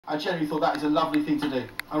I genuinely thought that is a lovely thing to do.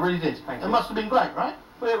 I really did. Thank it you. must have been great, right?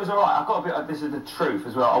 Well, it was all right. I got a bit. This is the truth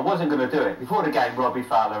as well. I wasn't going to do it before the game. Robbie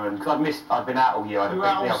Fowler and because I'd been out all year. You were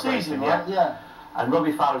out all season, right? Yeah. And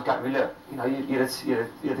Robbie Fowler was going to me, look, you know,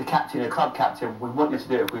 you're the captain, you're the club captain. We want you to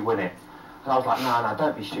do it if we win it. And I was like, no,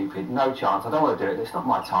 don't be stupid. No chance. I don't want to do it. It's not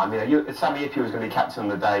my time. You know, Sammy Hippier was going to be captain on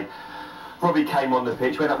the day. Robbie came on the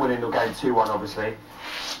pitch. We ended up winning the game 2-1, obviously.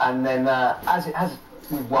 And then as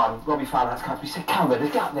we won, Robbie Fowler had to come to me. He said, come on,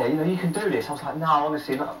 let's get up there. You know, you can do this. I was like, no,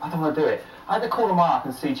 honestly, I don't want to do it. I had to call him up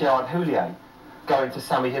and see Gerard Houllier going to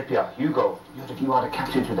Sammy Hippier. You go. You are the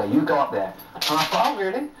captain today. You go up there. And I thought, oh,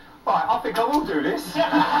 really? Right, I think I will do this. Come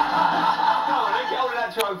on, then, get hold of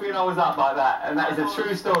that trophy, and I was up like that. And that is a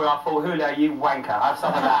true story. I thought, Houllier, you wanker, have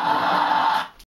some of that.